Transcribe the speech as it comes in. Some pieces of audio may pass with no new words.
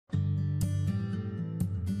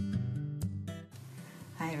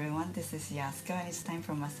Hi everyone, this is Yasuko and it's time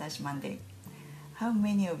for Massage Monday. How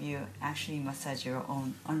many of you actually massage your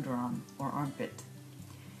own underarm or armpit?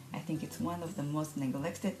 I think it's one of the most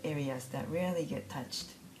neglected areas that rarely get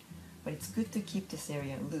touched. But it's good to keep this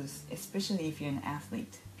area loose, especially if you're an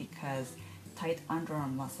athlete, because tight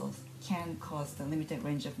underarm muscles can cause the limited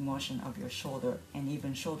range of motion of your shoulder and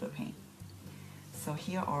even shoulder pain. So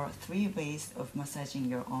here are 3 ways of massaging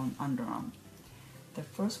your own underarm. The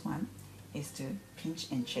first one is to pinch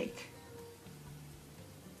and shake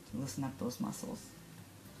to loosen up those muscles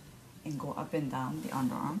and go up and down the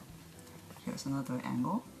underarm. Here's another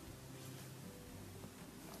angle.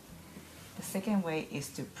 The second way is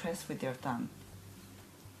to press with your thumb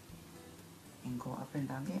and go up and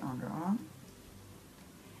down the underarm.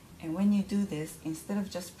 And when you do this, instead of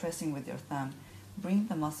just pressing with your thumb, bring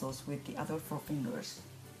the muscles with the other 4 fingers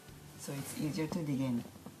so it's easier to dig in.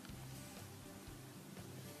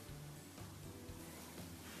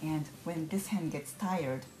 And when this hand gets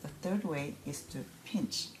tired, the third way is to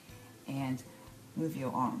pinch and move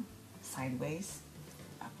your arm sideways,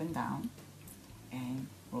 up and down, and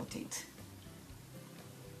rotate.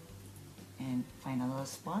 And find another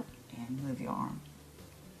spot and move your arm.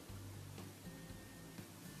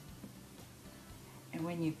 And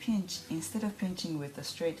when you pinch, instead of pinching with the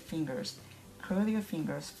straight fingers, curl your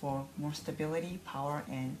fingers for more stability, power,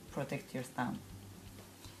 and protect your thumb.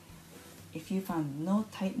 If you found no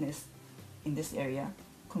tightness in this area,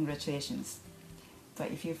 congratulations. But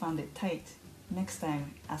if you found it tight, next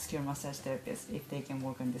time ask your massage therapist if they can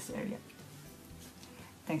work on this area.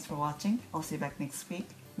 Thanks for watching. I'll see you back next week.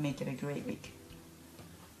 Make it a great week.